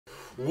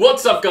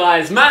What's up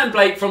guys, Matt and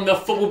Blake from the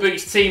Football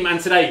Boots team, and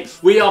today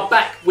we are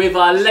back with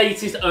our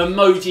latest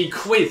emoji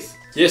quiz.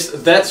 Yes,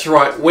 that's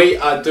right, we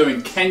are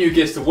doing Can You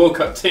Guess the World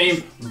Cup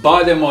Team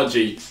by the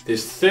Emoji.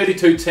 There's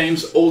 32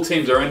 teams, all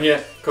teams are in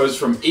here, goes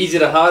from easy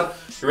to hard.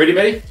 You ready,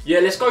 matey? Yeah,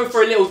 let's go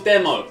for a little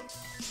demo.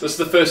 This is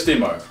the first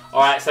demo.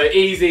 Alright, so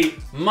easy,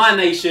 my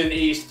nation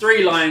is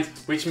 3 lines,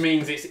 which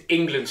means it's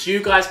England. So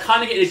you guys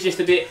kind of get the gist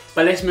of it,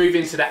 but let's move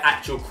into the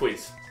actual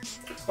quiz.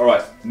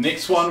 Alright,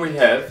 next one we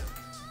have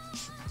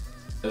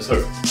is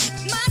who?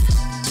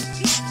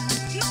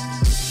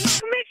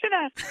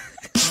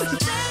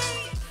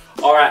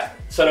 Alright,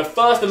 so the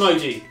first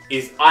emoji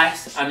is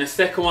ice, and the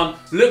second one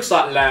looks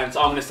like land,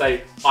 so I'm going to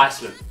say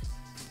Iceland.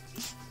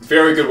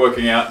 Very good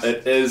working out,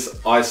 it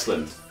is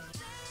Iceland.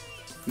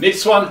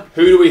 Next one,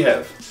 who do we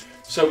have?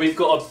 So we've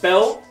got a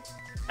bell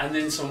and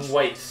then some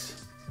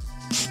weights.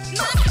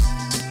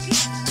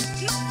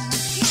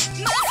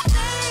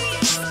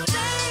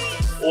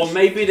 Or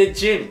maybe the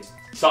gym.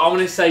 So I'm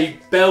going to say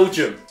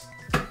Belgium.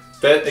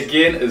 That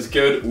again is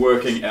good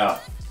working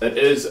out. It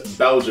is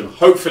Belgium.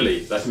 Hopefully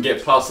they can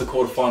get past the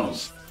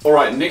quarterfinals.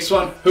 Alright, next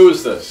one, who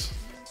is this?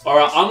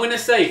 Alright, I'm going to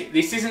say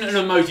this isn't an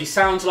emoji,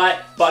 sounds like,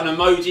 but an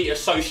emoji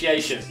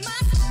association.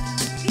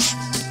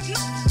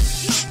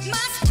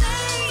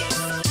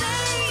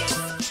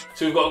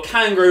 So we've got a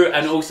kangaroo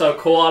and also a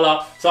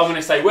koala. So I'm going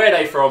to say, where are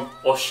they from?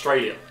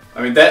 Australia.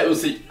 I mean, that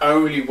was the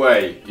only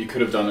way you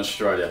could have done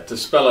Australia. To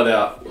spell it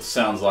out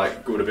sounds like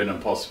it would have been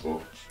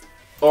impossible.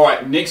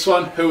 Alright, next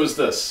one, who is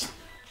this?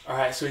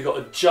 Alright, so we've got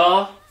a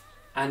jar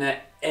and an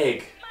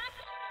egg.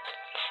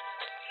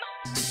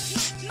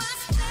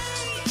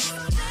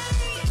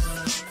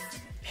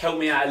 Help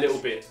me out a little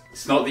bit.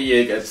 It's not the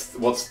egg, it's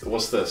what's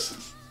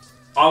this?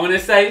 I'm going to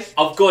say,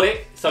 I've got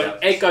it. So yeah.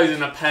 Egg goes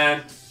in a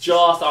pan.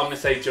 Jar, so I'm going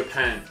to say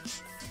Japan.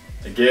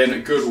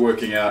 Again, good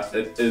working out.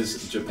 It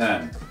is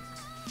Japan.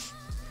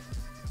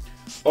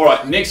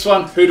 Alright, next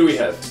one, who do we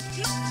have?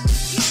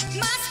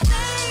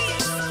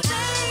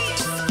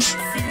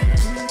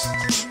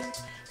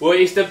 Well,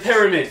 it's the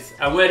pyramids.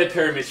 And where are the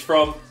pyramids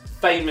from?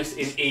 Famous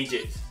in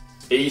Egypt.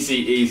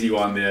 Easy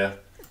one there.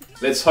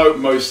 Let's hope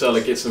Mo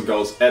Salah gets some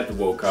goals at the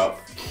World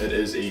Cup. It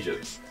is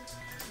Egypt.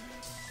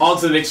 On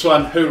to the next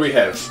one, who do we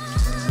have?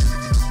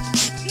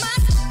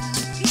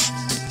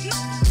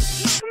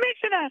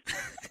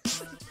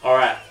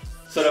 Alright,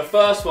 so the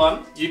first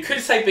one, you could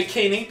say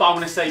bikini, but I'm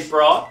going to say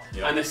bra.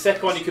 Yep. And the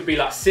second one, you could be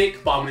like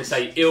sick, but I'm going to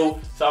say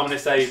ill, so I'm going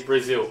to say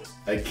Brazil.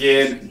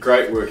 Again,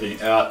 great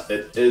working out.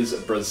 It is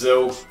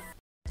Brazil.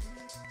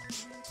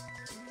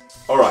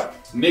 Alright,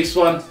 next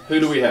one, who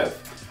do we have?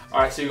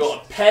 Alright, so you've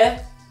got a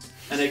pear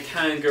and a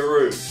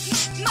kangaroo.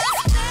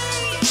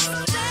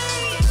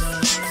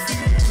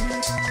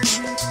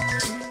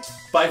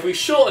 But if we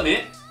shorten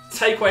it,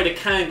 take away the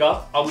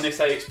kanga, I'm going to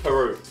say it's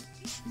Peru.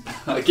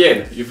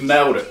 Again, you've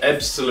nailed it.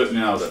 Absolutely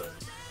nailed it.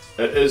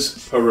 It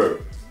is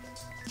Peru.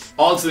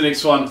 On to the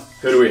next one.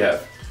 Who do we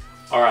have?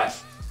 Alright.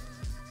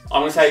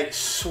 I'm going to say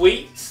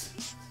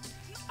sweets.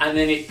 And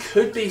then it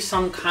could be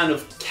some kind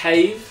of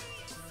cave.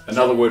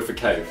 Another word for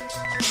cave.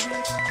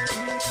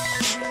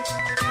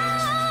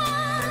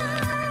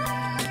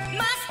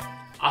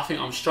 I think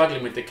I'm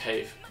struggling with the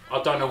cave.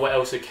 I don't know what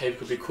else a cave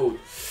could be called.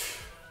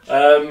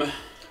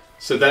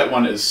 So that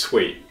one is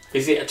sweet.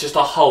 Is it just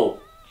a hole?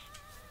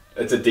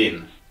 It's a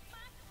den.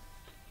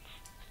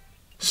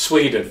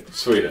 Sweden.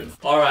 Sweden.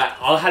 Alright,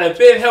 I had a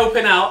bit of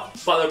helping out,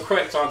 but the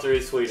correct answer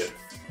is Sweden.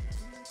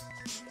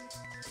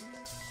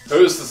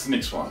 Who is this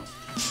next one?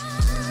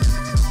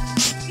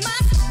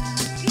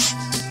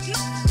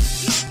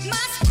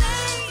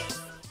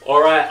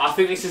 Alright, I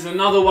think this is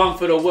another one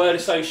for the word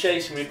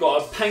association. We've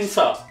got a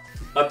painter,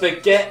 a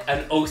baguette,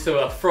 and also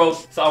a frog,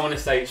 so I want to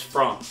say it's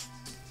France.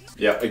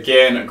 Yeah,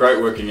 again,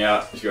 great working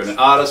out. You've got an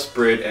artist,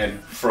 bread, and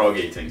frog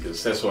eating,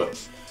 because that's what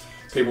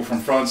people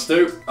from France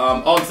do.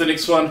 On to the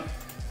next one.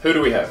 Who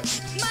do we have?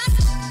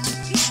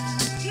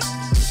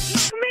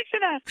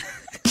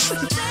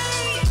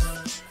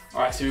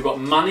 Alright, so we've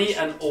got money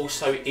and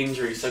also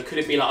injury. So could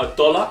it be like a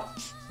dollar?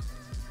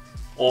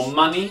 Or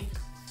money?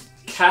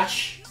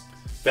 Cash?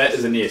 That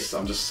is an S,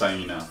 I'm just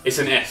saying you now. It's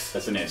an S.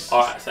 That's an S.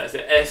 Alright, so it's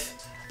an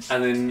S.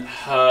 And then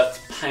hurt,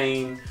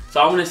 pain. So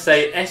I'm going to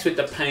say S with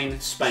the pain,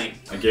 Spain.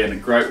 Again,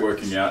 great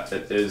working out.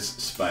 It is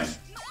Spain.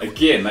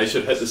 Again, they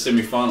should hit the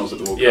semi-finals at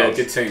the World Cup. Yeah,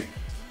 good team.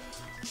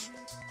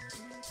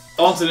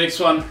 On to the next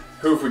one.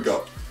 Who have we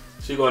got?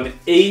 So you've got an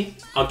E.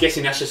 I'm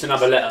guessing that's just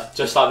another letter,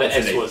 just like the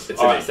S was.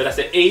 Alright, so that's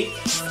an E.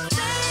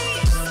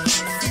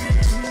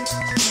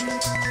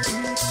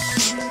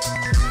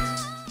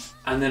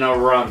 And then a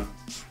run.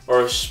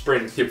 Or a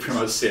sprint. You pretty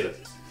much said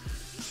it.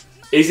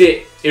 Is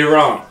it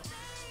Iran?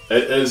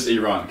 It is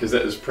Iran, because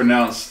that is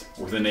pronounced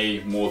with an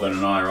E more than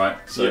an I, right?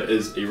 So yep. It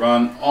is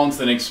Iran. On to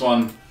the next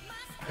one.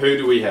 Who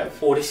do we have?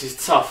 Oh, this is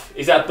tough.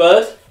 Is that a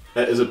bird?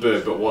 That is a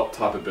bird, but what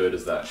type of bird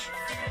is that?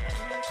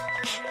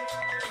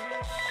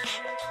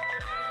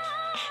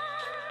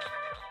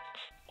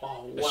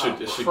 Oh, wow.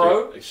 It should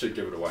crow? It should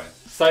give it away.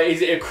 So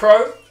is it a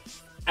crow?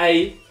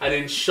 A, and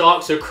then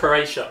sharks of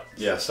Croatia.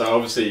 Yeah, so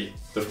obviously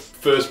the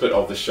first bit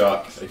of the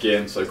shark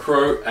again. So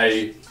crow,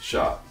 A,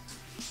 shark.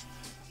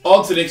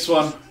 On to the next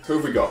one. Who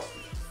have we got?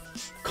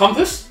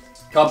 Compass.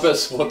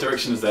 Compass. What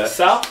direction is that?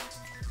 South.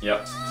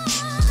 Yep.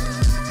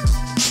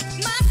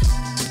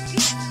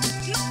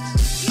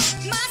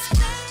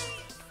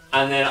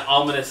 And then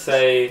I'm gonna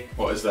say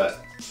What is that?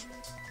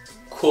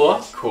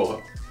 Kor.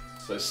 Core.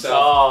 So south.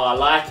 Oh, I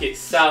like it.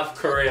 South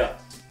Korea.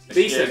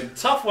 Decent. Again.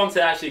 Tough one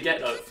to actually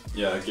get though.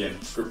 Yeah, again,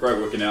 great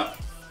working out.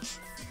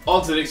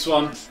 On to the next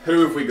one.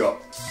 Who have we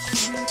got?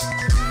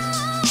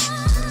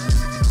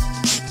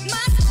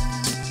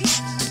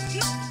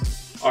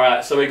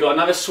 Alright, so we got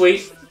another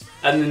sweet,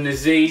 and then the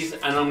Z's,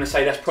 and I'm gonna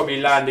say that's probably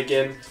land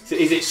again. So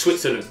is it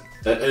Switzerland?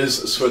 That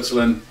is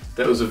Switzerland.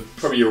 That was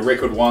probably a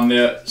record one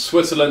there.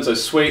 Switzerland, so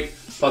sweet,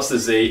 plus the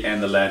Z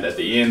and the land at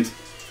the end.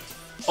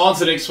 On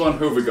to the next one.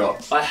 Who have we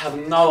got? I have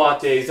no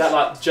idea. Is that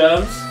like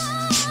germs?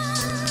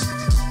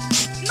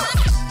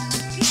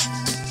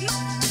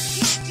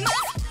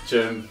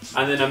 Germ.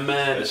 And then a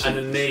man That's and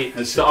it. a knee.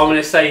 That's So it. I'm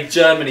gonna say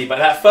Germany, but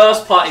that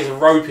first part is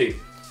ropey.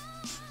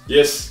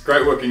 Yes,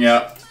 great working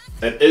out.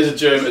 It is a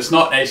germ. It's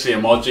not actually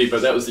emoji,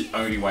 but that was the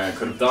only way I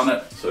could have done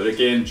it. So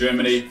again,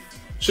 Germany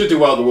should do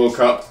well at the World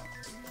Cup.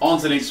 On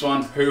to the next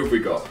one. Who have we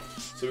got?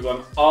 So we've got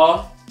an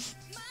R,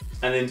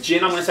 and then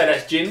gin. I'm gonna say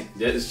that's gin.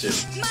 Yeah, it's Jim.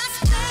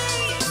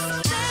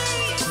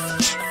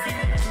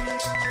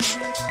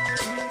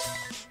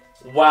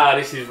 Wow,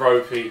 this is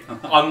ropey.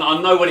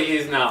 I know what it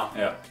is now.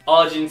 Yeah.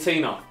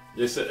 Argentina.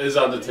 Yes, it is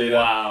Argentina.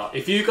 Wow.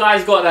 If you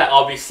guys got that,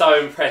 I'll be so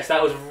impressed.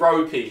 That was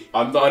ropey.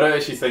 I don't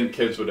actually think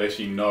kids would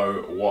actually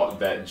know what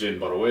that gin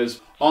bottle is.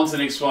 On to the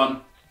next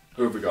one.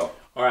 Who have we got?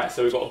 Alright,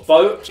 so we've got a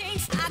boat.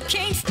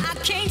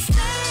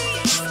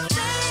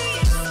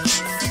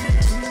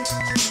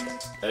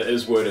 It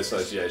is word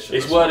association.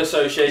 It's word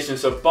association,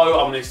 so boat,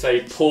 I'm going to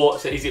say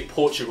port. So is it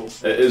Portugal?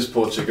 It is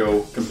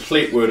Portugal.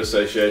 Complete word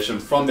association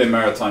from their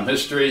maritime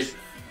history.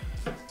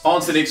 On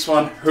to the next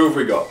one. Who have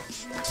we got?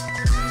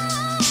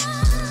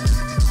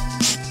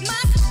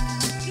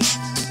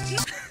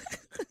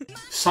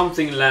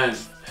 Something land.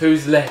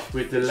 Who's left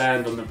with the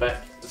land on the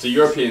back? It's a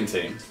European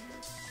team.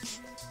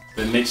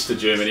 They're next to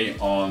Germany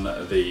on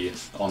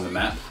the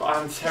map.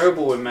 I'm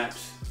terrible with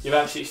maps. You've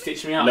absolutely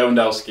stitched me up.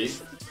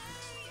 Lewandowski.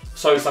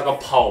 So it's like a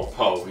pole.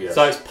 Pole, yeah.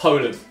 So it's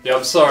Poland. Yeah,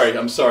 I'm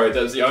sorry.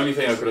 That's the only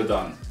thing I could have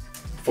done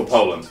for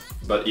Poland.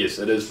 But yes,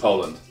 it is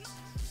Poland.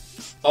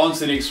 On to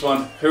the next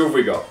one. Who have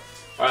we got?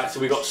 Alright, so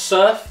we got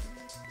surf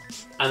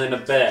and then a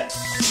bear.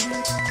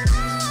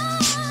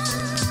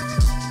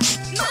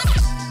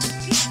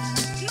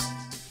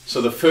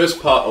 So the first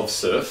part of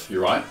surf,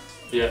 you're right.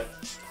 Yeah.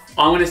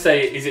 I'm going to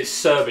say, is it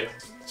Serbia?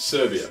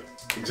 Serbia.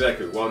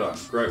 Exactly. Well done.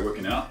 Great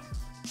working out.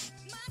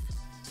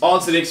 On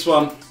to the next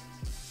one.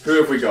 Who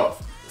have we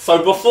got?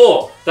 So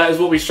before, that is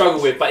what we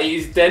struggled with, but it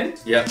is Den.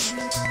 Yep.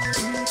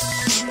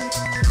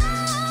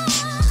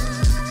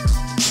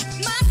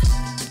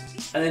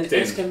 And then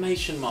Den.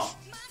 exclamation mark.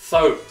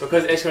 So,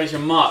 because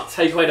exclamation mark,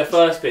 take away the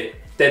first bit,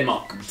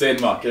 Denmark.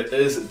 Denmark. It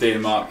is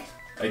Denmark.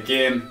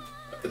 Again,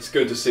 it's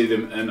good to see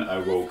them in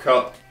a World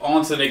Cup.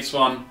 On to the next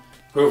one.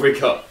 Who have we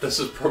got? This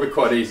is probably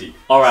quite easy.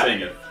 Alright.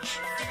 Seeing it.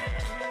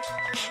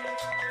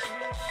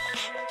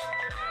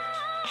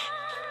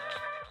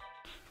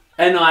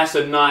 Ni,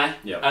 so Ni.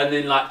 Yep. And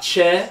then like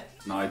chair.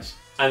 Nige.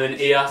 And then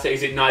Ia, so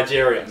is it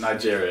Nigeria?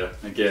 Nigeria.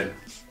 Again.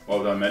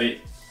 Well done,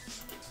 Matty.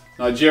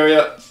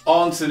 Nigeria.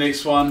 On to the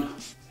next one.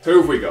 Who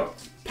have we got?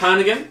 Pan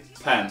again.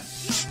 Pan.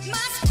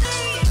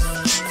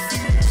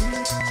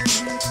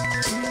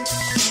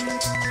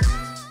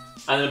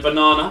 And then a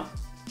banana.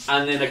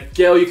 And then a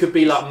girl, you could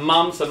be like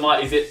mum, so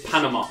might, is it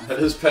Panama? It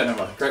is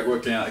Panama. Great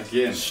working out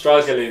again.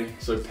 Struggling.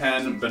 So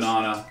pan,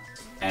 banana,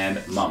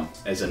 and mum,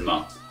 as in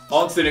mum.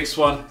 On to the next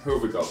one. Who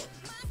have we got?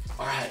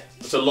 Alright.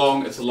 It's a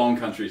long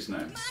country's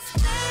name.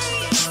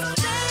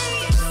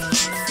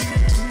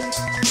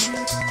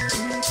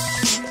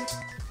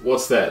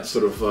 What's that?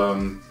 Sort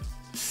of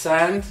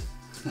Sand.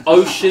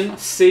 Ocean.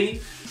 Sea.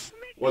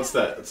 what's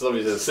that? It's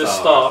obviously a It's a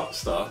star.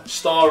 star.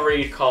 Star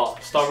Reed Car.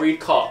 Star Reed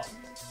Car.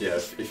 Yeah,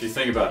 if you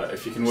think about it,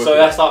 if you can work So it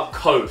that's out. like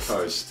coast.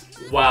 Coast.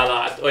 Wow,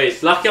 like,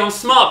 wait, lucky I'm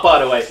smart by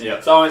the way. Yeah.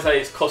 So I'm gonna say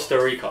it's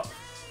Costa Rica.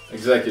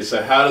 Exactly.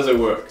 So how does it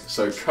work?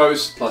 So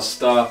coast plus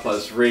star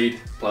plus reed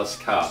plus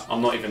car. I'm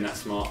not even that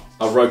smart.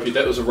 A ropey.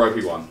 That was a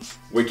ropey one.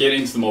 We're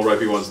getting to the more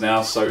ropey ones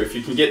now. So if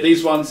you can get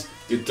these ones,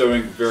 you're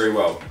doing very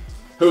well.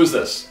 Who is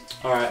this?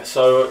 Alright,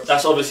 so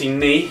that's obviously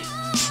knee.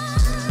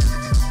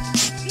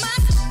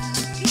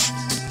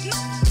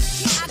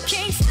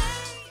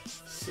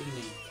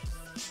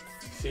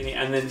 Sini,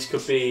 and then this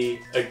could be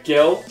a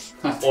girl,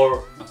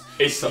 or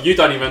it's, you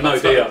don't even know,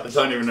 do you? I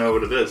don't even know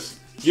what it is.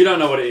 You don't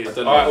know what it is. I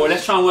don't know Alright, what well it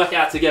let's try and work it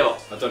out together.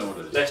 I don't know what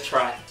it is. Let's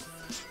try.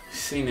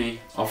 Sini.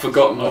 I've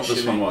forgotten what this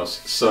Ocean. one was.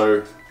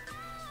 So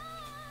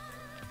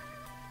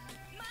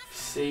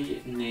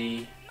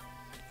Sini.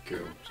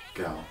 girl,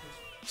 gal.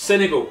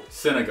 Senegal.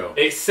 Senegal.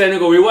 It's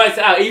Senegal. We worked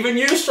it out. Even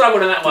you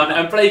struggled on that one,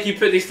 and Blake, you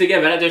put this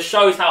together. That just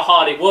shows how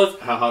hard it was.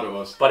 How hard it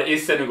was. But it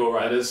is Senegal,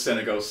 right? It is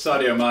Senegal.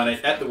 Sadio Mane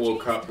at the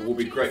World Cup. It will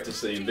be great to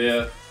see him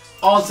there.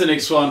 On to the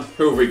next one.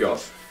 Who have we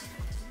got?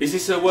 Is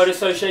this a word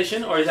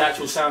association or is it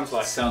actual sounds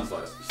like? Sounds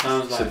like it.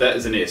 Sounds like. So that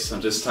is an S.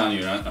 I'm just telling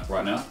you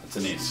right now. It's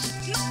an S.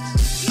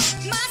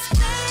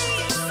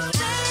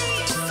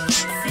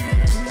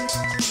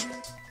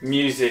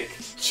 Music.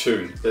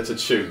 Tune. That's a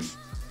tune.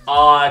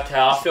 Oh, okay,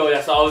 I feel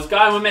that. So I was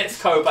going with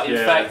Mexico, but in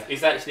Yeah. fact,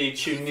 it's actually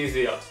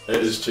Tunisia. It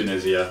is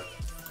Tunisia.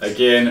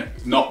 Again,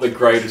 not the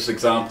greatest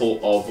example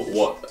of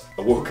what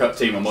a World Cup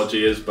team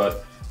emoji is,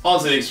 but on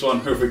to the next one.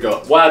 Who have we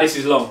got? Wow, this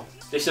is long.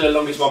 This is the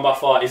longest one by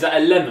far. Is that a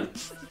lemon?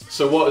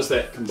 So what is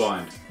that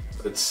combined?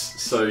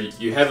 So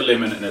you have a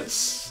lemon and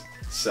it's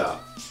sour.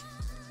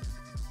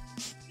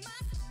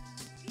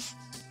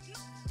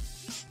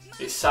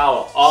 It's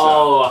sour.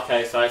 Oh,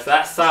 okay, so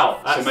that's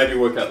sour. So maybe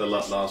work out the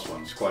last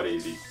one. It's quite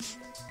easy.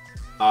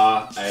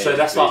 R-A-B. So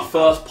that's like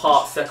first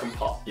part, second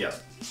part. Yeah.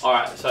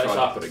 Alright, so Try it's to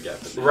like put a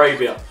gap in there.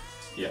 Arabia.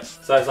 Yeah.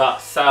 So it's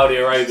like Saudi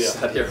Arabia.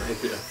 Saudi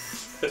Arabia.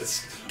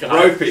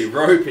 Guys,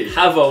 Ropey.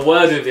 have a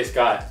word with this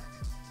guy.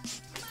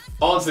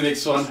 On to the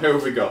next one. Who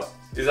have we got?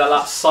 Is that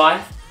like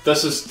Sai?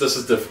 This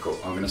is difficult.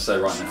 I'm going to say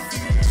right now.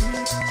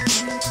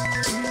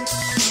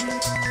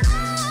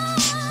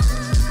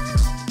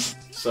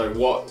 So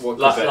what could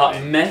Like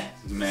that mean? meh?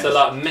 Meh. So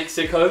like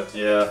Mexico?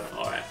 Yeah.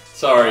 Alright.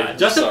 Sorry. Alright,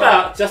 just Sorry.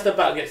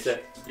 about gets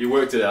it. You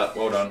worked it out.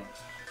 Well done.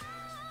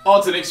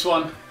 On to the next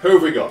one. Who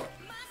have we got?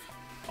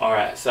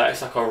 Alright, so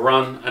it's like a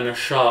run and a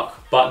shark,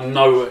 but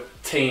no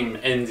team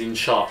ends in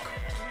shark.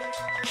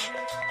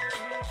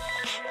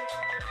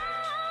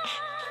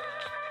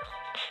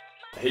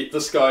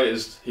 This guy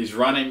he's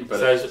running,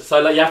 but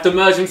So like you have to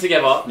merge them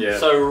together. Yeah.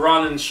 So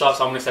run and shark,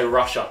 so I'm going to say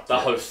Russia, the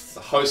host.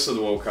 the host of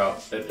the World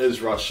Cup. It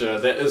is Russia.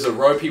 That is a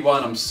ropey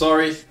one. I'm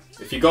sorry.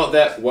 If you got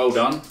that, well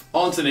done.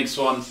 On to the next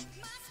one.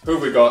 Who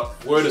have we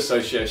got? Word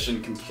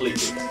association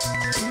completed.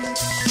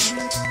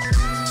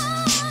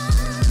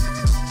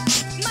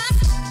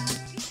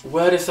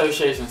 Word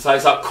association, so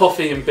it's like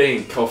coffee and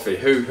bean. Coffee.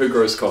 Who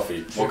grows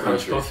coffee? What Who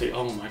grows country? Coffee,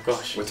 oh my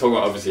gosh. We're talking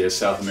about obviously a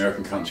South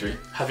American country.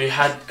 Have you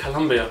had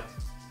Colombia?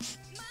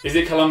 Is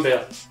it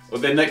Colombia?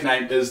 Well, their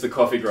nickname is the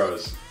Coffee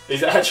Growers.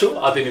 Is it actual?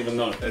 I didn't even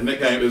know. Their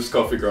nickname is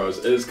Coffee Growers.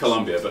 It is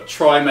Colombia, but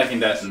try making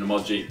that an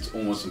emoji. It's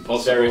almost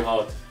impossible. Very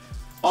hard.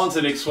 On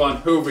to the next one.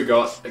 Who have we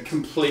got? A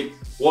complete.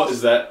 What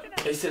is that?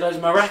 Is it those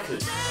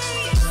maracas?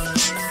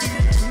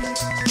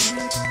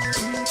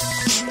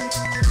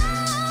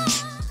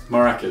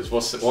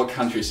 Maracas. What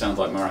country sounds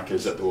like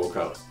maracas at the World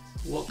Cup?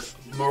 What?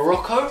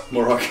 Morocco?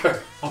 Morocco.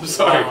 I'm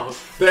sorry. Wow.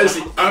 That is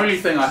the only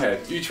thing I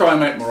had. You try and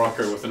make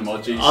Morocco with an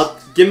emoji.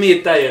 Give me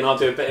a day and I'll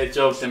do a better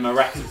job than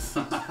maracas.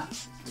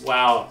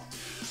 Wow.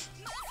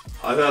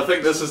 I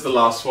think this is the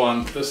last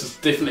one. This is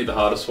definitely the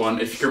hardest one.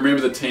 If you can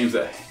remember the teams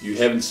that you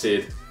haven't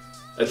said,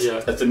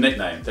 it's a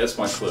nickname. That's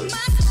my clue.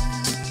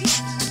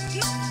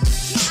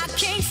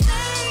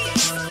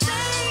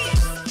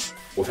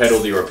 We've had all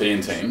the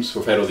European teams.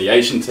 We've had all the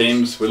Asian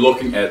teams. We're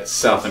looking at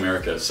South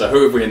America. So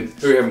who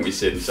haven't we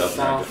said in South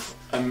America? South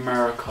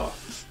America.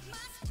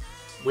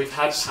 We've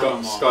had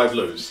Panama. Sky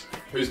Blues.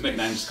 Who's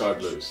nicknamed Sky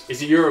Blues?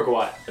 Is it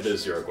Uruguay? It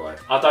is Uruguay.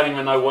 I don't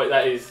even know what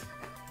that is.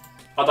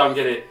 I don't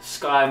get it.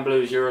 Sky and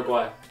Blues,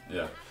 Uruguay.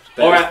 Yeah.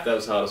 Alright. That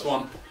was the hardest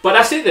one. But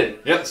that's it then.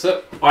 Yep, that's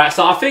it. Alright,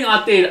 so I think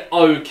I did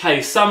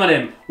okay. Some of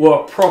them were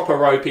proper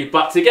ropey,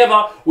 but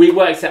together we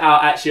worked it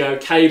out actually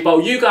okay.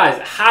 But you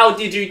guys, how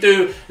did you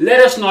do?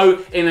 Let us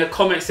know in the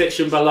comment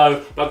section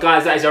below. But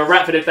guys, that is a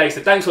wrap for the day.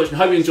 So thanks for watching.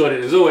 Hope you enjoyed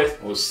it as always.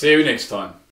 We'll see you next time.